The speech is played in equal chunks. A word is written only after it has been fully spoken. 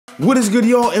What is good,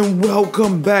 y'all, and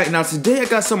welcome back. Now today I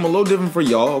got something a little different for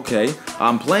y'all. Okay,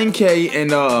 I'm playing Kay in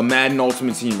Madden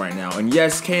Ultimate Team right now, and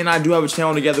yes, Kay and I do have a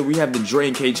channel together. We have the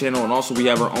DreandKay Channel, and also we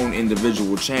have our own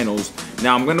individual channels.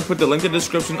 Now I'm gonna put the link in the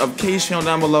description of Kay's channel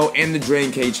down below and the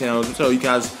DreandKay Channel, so you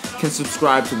guys can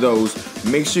subscribe to those.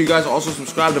 Make sure you guys also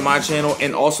subscribe to my channel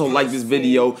and also like this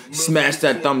video, smash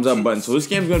that thumbs up button. So this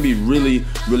game is gonna be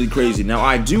really crazy. Now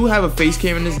I do have a face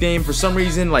cam in this game. For some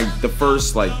reason, like the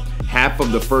first half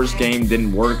of the first game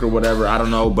didn't work or whatever, I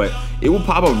don't know, but it will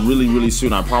pop up really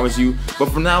soon, I promise you.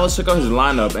 But for now, let's check out his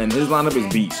lineup, and his lineup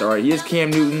is beast. All right, he has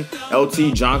Cam Newton,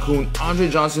 LT, John Kuhn, Andre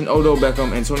Johnson, Odell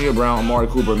Beckham, Antonio Brown, Amari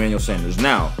Cooper, Emmanuel Sanders.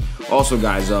 Now, also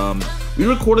guys, we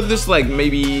recorded this like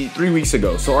maybe 3 weeks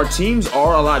ago, so our teams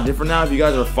are a lot different now. If you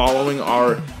guys are following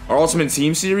our Ultimate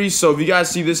Team series, so if you guys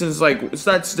see this and it's like,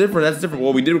 that's different.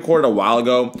 Well, we did record it a while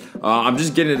ago. I'm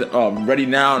just getting it ready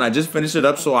now, and I just finished it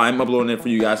up, so I'm uploading it for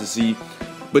you guys to see.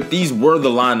 But these were the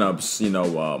lineups, you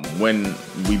know, when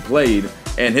we played,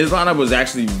 and his lineup was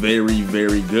actually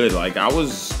very good. Like, I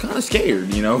was kind of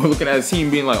scared, you know, looking at his team,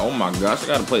 being like, oh my gosh, I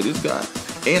gotta play this guy,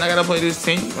 and I gotta play this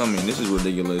team. I mean, this is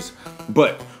ridiculous.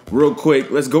 But real quick,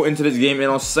 let's go into this game.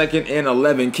 And on 2nd and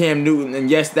 11, Cam Newton, and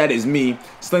yes, that is me,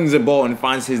 slings the ball and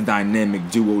finds his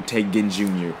dynamic duo, Tate Ginn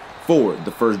Jr. for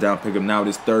the first down pickup. Now it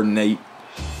is 3rd and 8.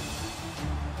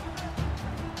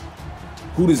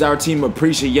 Who does our team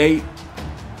appreciate?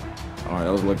 All right,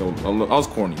 that was like I was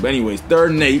corny. But anyways, 3rd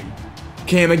and 8.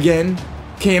 Cam again.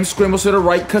 Cam scrambles to the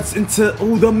right, cuts into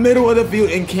the middle of the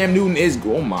field, and Cam Newton is,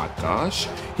 oh my gosh,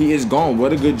 he is gone.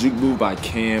 What a good juke move by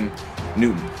Cam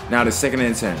Newton. Now to 2nd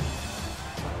and 10.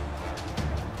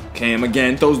 Cam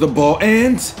again throws the ball,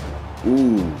 and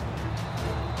ooh,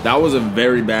 that was a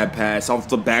very bad pass off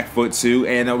the back foot too,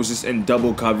 and that was just in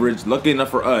double coverage. Lucky enough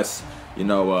for us, you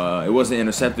know, it wasn't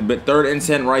intercepted. But 3rd and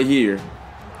 10 right here.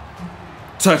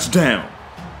 Touchdown.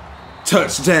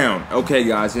 Touchdown. Okay,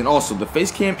 guys, and also the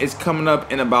face cam is coming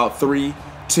up in about 3,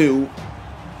 2.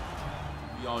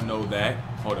 Y'all know that.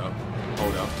 Hold up.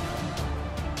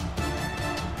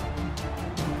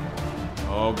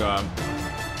 Oh god.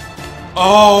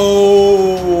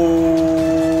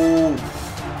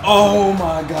 Oh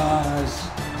my gosh.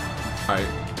 Alright.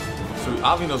 So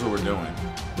Avi knows what we're doing.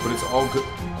 But it's all good.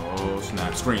 Oh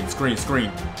snap. Screen.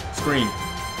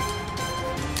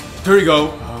 Here we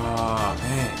go. Ah,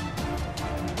 man.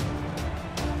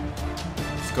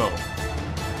 Let's go.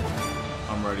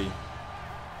 I'm ready.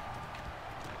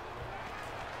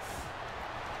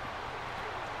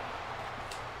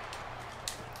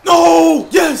 No!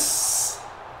 Yes!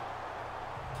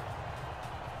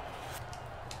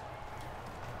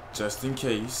 Just in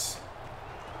case.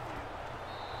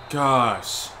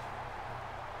 Gosh.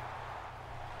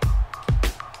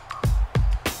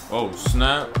 Oh,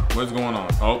 snap. What's going on?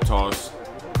 Oh, toss.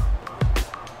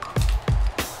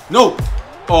 No!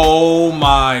 Oh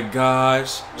my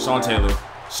gosh. Sean Taylor.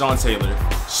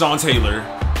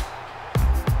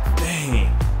 Dang.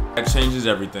 That changes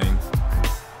everything.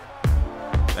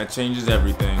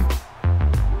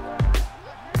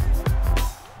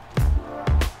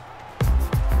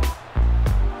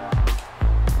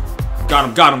 Got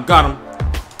him.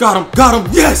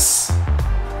 Yes!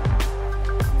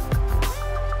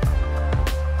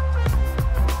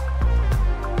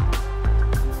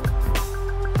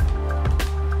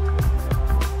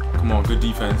 Come on, good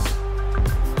defense.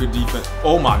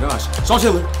 Oh my gosh. Sean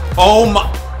Taylor. Oh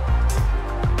my.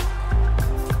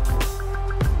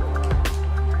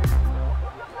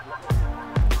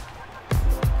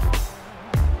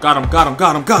 Got him. God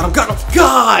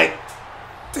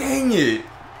dang it.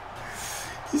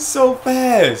 He's so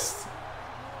fast.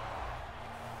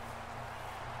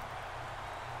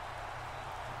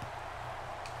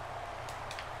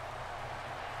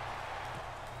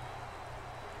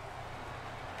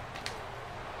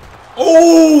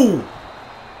 Oh!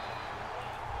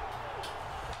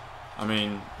 I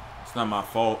mean, it's not my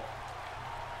fault.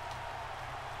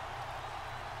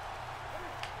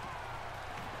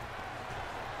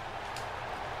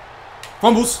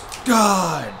 Fumbles.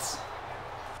 God.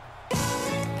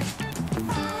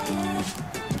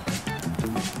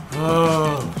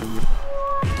 Oh!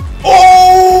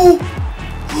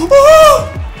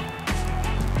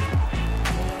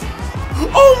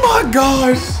 Oh my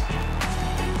gosh!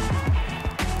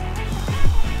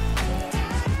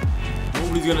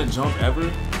 Nobody's gonna jump ever.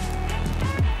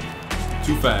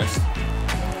 Too fast.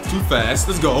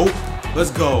 Let's go.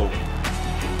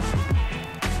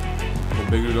 Go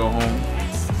big or go home.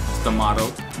 That's the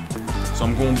motto. So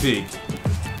I'm going big.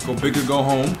 Go big or go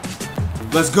home.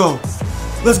 Let's go.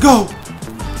 Let's go.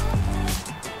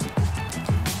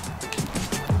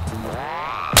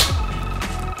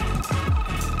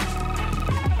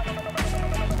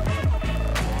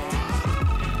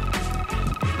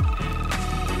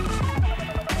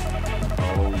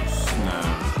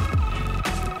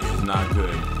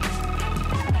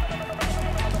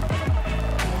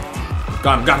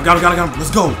 Got him, got him, got him, got him, got him.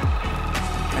 Let's go.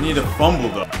 I need to fumble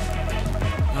though.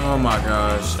 Oh my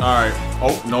gosh. Alright.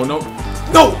 Oh, no, no.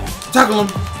 No! Tackle him.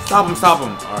 Stop him, stop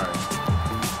him. Alright.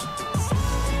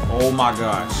 Oh my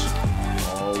gosh.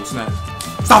 Oh, snap.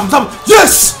 Stop him, stop him.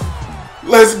 Yes!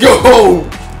 Let's go!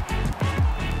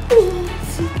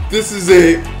 This is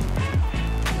it.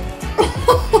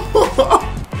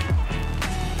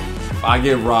 If I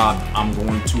get robbed, I'm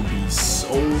going to be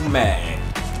so mad.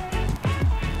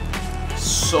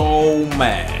 So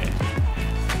mad.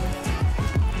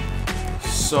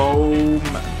 So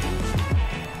mad.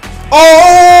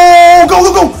 Oh! Go,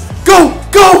 go, go! Go!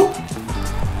 Go!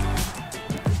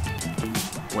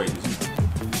 Wait.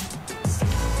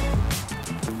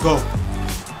 Go.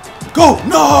 Go!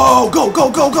 No! Go, go,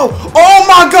 go, go! Oh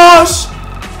my gosh!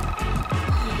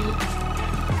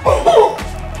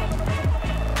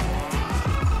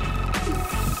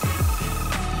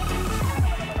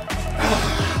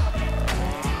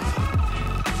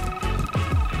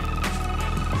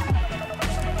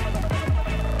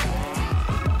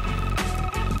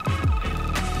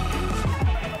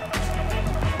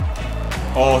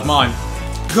 Oh, it's mine.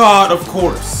 God, of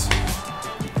course.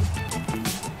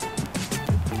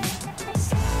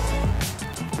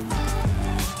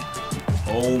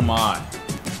 Oh my.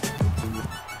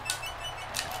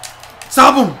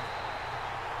 Stop him!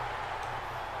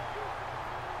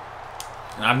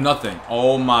 I have nothing.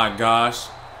 Oh my gosh.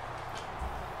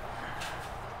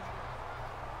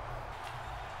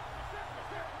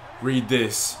 Read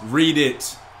this. Read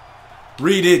it.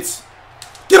 Read it.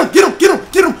 Get him! Get him! Get him!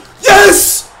 Get him!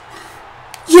 Yes!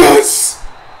 Yes!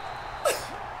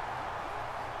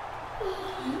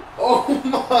 Oh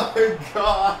my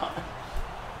god.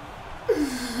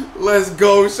 Let's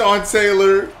go, Sean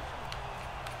Taylor.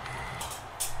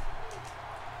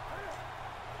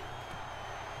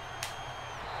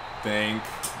 Thank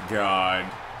God.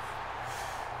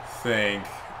 Thank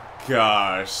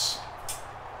gosh.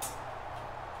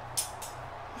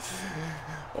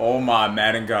 Oh my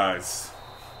Madden guys.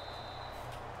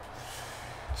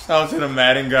 Shout out to the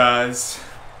Madden guys.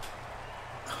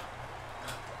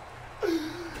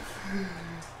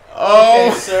 Oh,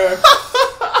 okay, sir.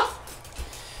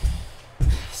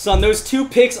 Son, those two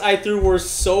picks I threw were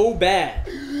so bad.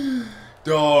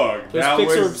 Dog, those that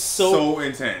picks was were so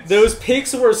intense. Those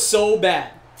picks were so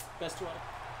bad. Best two out.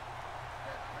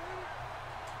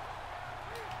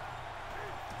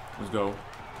 Let's go.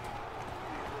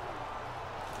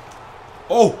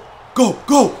 Oh, go,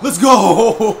 go, let's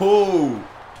go.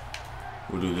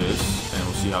 We'll do this, and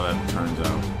we'll see how that turns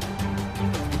out.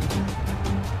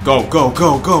 Go, go,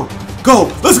 go, go,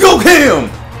 go. Let's go, Cam.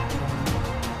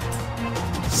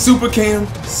 Super Cam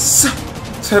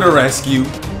to the rescue.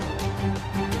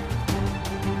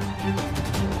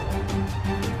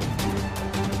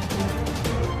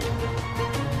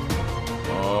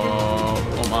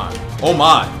 Oh my. Oh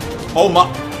my. Oh my.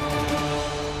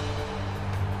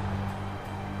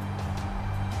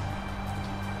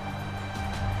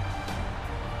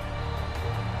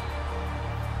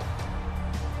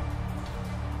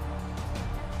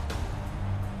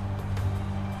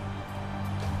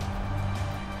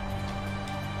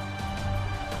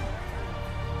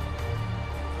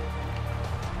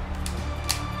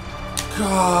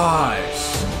 Gosh.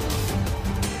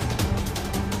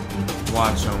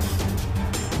 Watch him.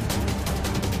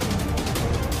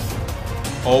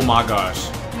 Oh my gosh.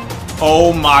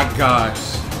 Oh my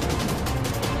gosh.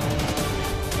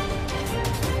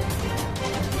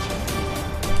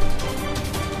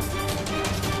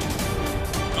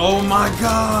 Oh my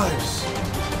gosh.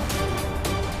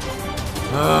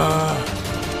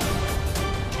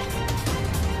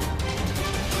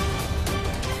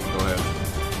 Go ahead.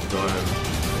 Go ahead.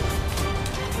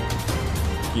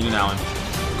 Keenan Allen.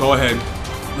 Go ahead.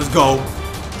 Let's go.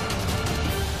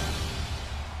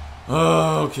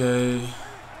 Okay.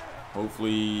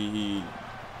 Hopefully he...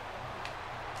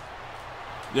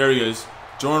 There he is.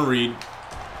 Jordan Reed.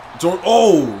 Jordan...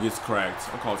 Oh! Gets cracked.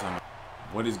 I'll call time.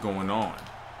 What is going on?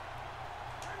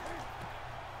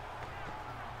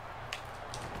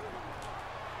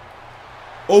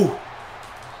 Oh!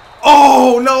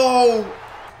 Oh no!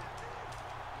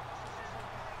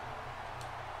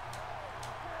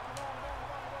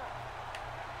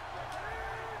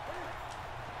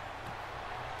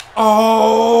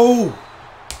 Oh!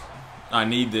 I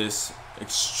need this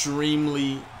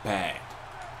extremely bad.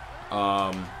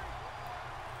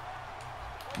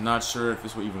 Not sure if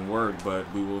this will even work,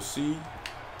 but we will see.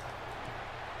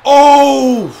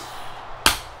 Oh!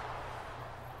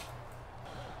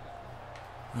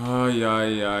 Oh, yeah.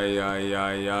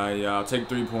 I'll take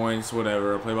 3 points,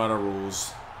 whatever. I'll play by the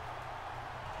rules.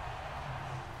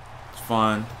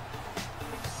 fine.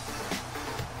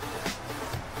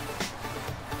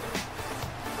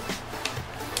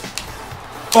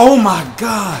 Oh my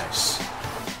gosh!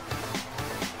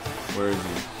 Where is he?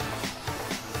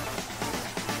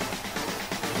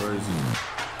 Where is he?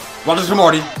 Watch this from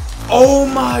Marty. Oh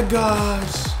my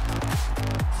gosh!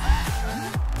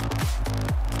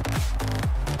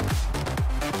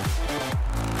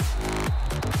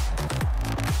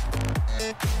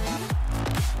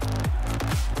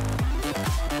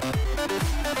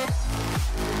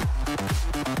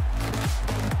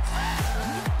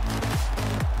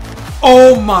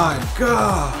 Oh my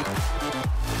god!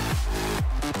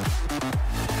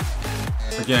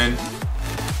 Again.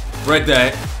 Read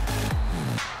that.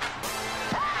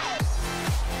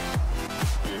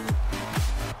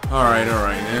 Alright,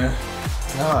 yeah.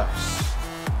 Gosh.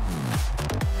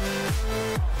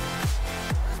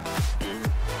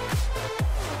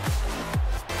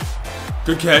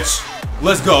 Good catch.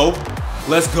 Let's go.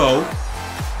 Let's go.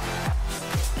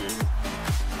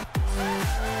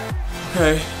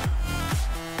 Okay.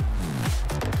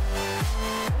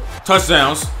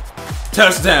 Touchdowns.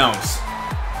 Touchdowns.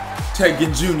 Ted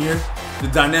Ginn Jr., the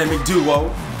dynamic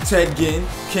duo. Ted Ginn,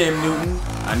 Cam Newton.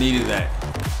 I needed that.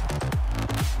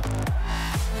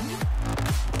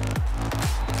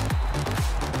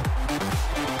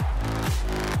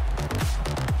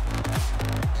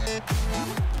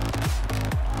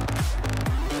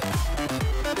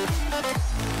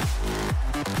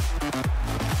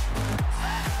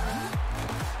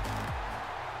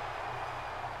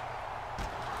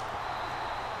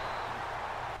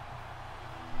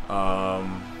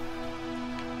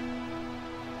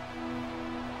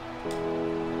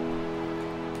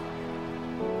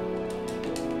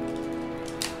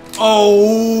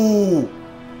 Oh,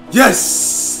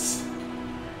 yes.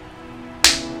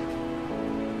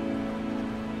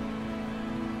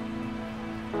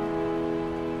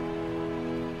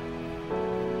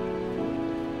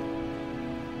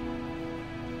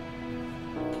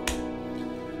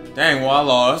 Dang, well, I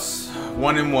lost.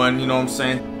 1-1, you know what I'm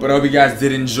saying? But I hope you guys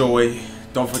did enjoy.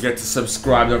 Don't forget to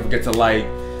subscribe. Don't forget to like.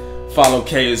 Follow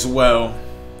Kay as well.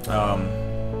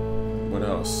 What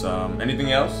else?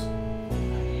 Anything else?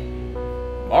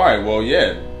 Alright, well,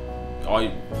 yeah.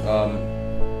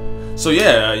 So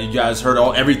yeah, you guys heard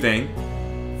everything.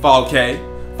 Follow Kay.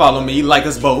 Follow me. Like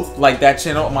us both. Like that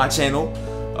channel, my channel.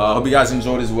 Hope you guys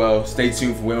enjoyed as well. Stay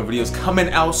tuned for more videos coming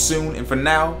out soon. And for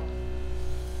now,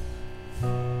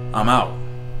 I'm out.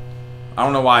 I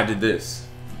don't know why I did this.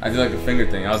 I did like a finger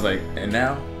thing. I was like, and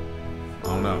now? I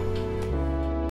don't know.